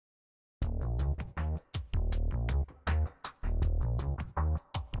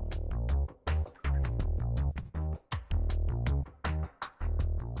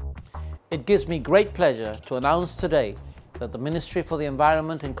It gives me great pleasure to announce today that the Ministry for the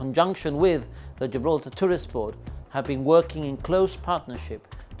Environment, in conjunction with the Gibraltar Tourist Board, have been working in close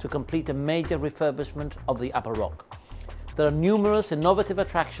partnership to complete a major refurbishment of the Upper Rock. There are numerous innovative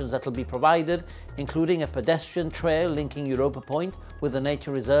attractions that will be provided, including a pedestrian trail linking Europa Point with the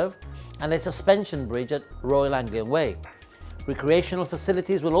nature reserve and a suspension bridge at Royal Anglian Way. Recreational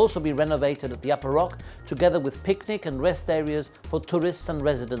facilities will also be renovated at the Upper Rock, together with picnic and rest areas for tourists and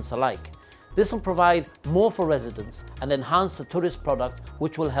residents alike. This will provide more for residents and enhance the tourist product,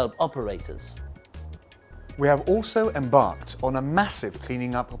 which will help operators. We have also embarked on a massive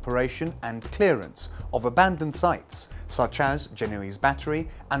cleaning up operation and clearance of abandoned sites such as Genoese Battery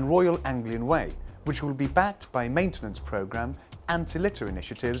and Royal Anglian Way, which will be backed by a maintenance programme, anti-litter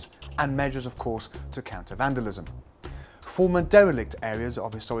initiatives and measures, of course, to counter vandalism. Former derelict areas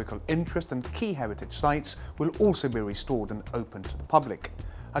of historical interest and key heritage sites will also be restored and open to the public.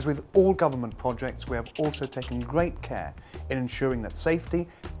 As with all government projects, we have also taken great care in ensuring that safety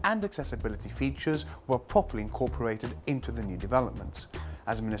and accessibility features were properly incorporated into the new developments.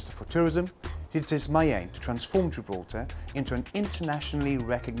 As Minister for Tourism, it is my aim to transform Gibraltar into an internationally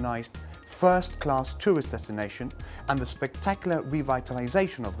recognised first-class tourist destination, and the spectacular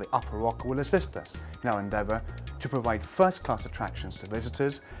revitalisation of the Upper Rock will assist us in our endeavour to provide first-class attractions to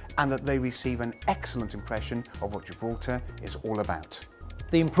visitors and that they receive an excellent impression of what Gibraltar is all about.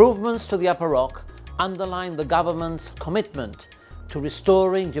 The improvements to the Upper Rock underline the government's commitment to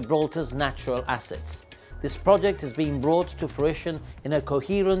restoring Gibraltar's natural assets. This project is being brought to fruition in a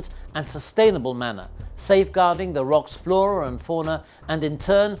coherent and sustainable manner, safeguarding the rock's flora and fauna and in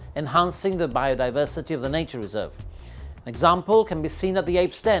turn enhancing the biodiversity of the nature reserve. An example can be seen at the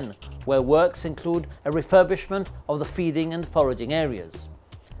Ape's Den, where works include a refurbishment of the feeding and foraging areas.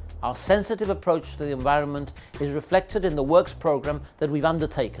 Our sensitive approach to the environment is reflected in the works programme that we've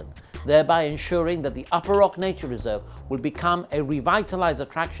undertaken, thereby ensuring that the Upper Rock Nature Reserve will become a revitalised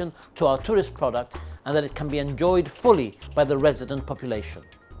attraction to our tourist product and that it can be enjoyed fully by the resident population.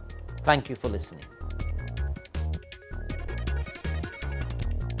 Thank you for listening.